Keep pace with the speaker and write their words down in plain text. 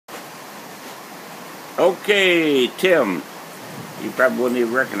Okay, Tim, you probably wouldn't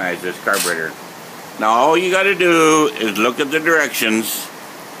even recognize this carburetor. Now all you got to do is look at the directions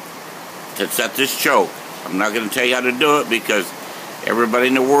to set this choke. I'm not going to tell you how to do it because everybody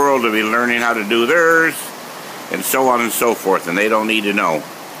in the world will be learning how to do theirs and so on and so forth, and they don't need to know.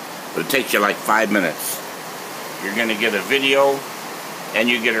 But it takes you like 5 minutes. You're going to get a video and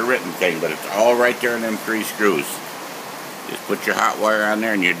you get a written thing, but it's all right there in them 3 screws. Just put your hot wire on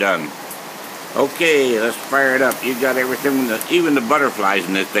there and you're done. Okay, let's fire it up. You got everything, even the butterflies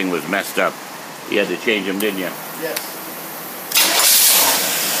in this thing was messed up. You had to change them, didn't you? Yes.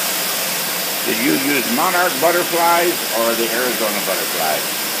 Did you use monarch butterflies or the Arizona butterflies?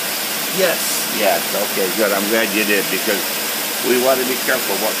 Yes. Yes, okay, good. I'm glad you did because we want to be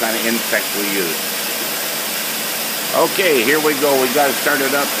careful what kind of insects we use. Okay, here we go. We got to start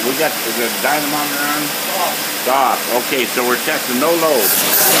it up. We got the dynamometer on? Off. Okay, so we're testing no load.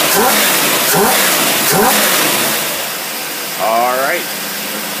 All right.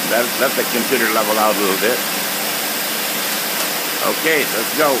 Let the computer level out a little bit. Okay,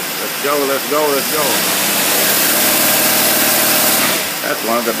 let's go. Let's go, let's go, let's go. That's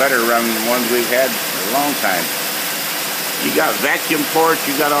one of the better run ones we've had for a long time. You got vacuum ports,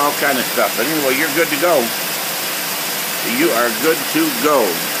 you got all kind of stuff. But anyway, you're good to go. You are good to go,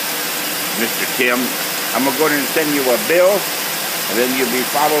 Mr. Tim. I'm going to go ahead and send you a bill, and then you'll be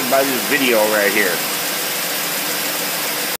followed by this video right here.